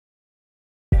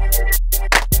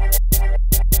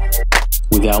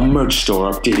with our merch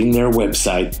store updating their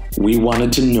website, we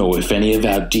wanted to know if any of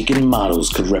our Deakin models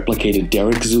could replicate a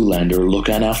Derek Zoolander look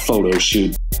on our photo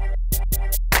shoot.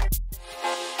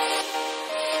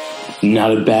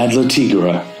 Not a bad La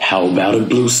Tigra, how about a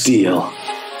blue steel?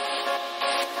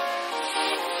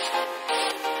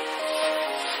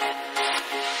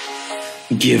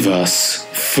 Give us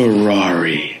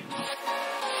Ferrari.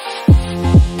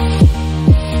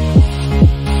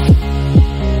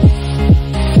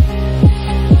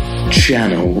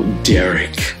 Channel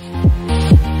Derek.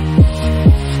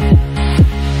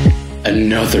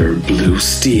 Another blue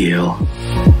steel.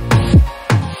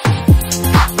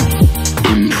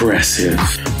 Impressive,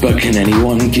 but can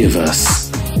anyone give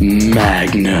us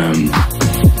Magnum?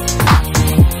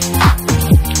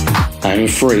 I'm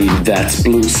afraid that's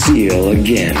blue steel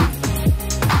again.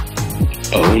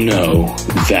 Oh no,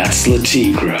 that's La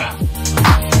Tigra.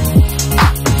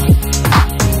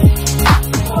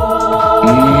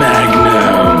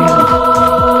 Magnum!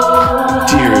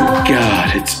 Dear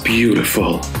God, it's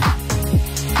beautiful.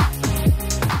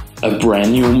 A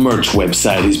brand new merch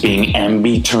website is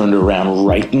being turned around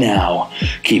right now.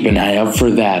 Keep an eye out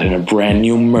for that and a brand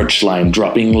new merch line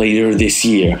dropping later this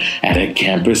year at a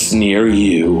campus near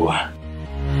you.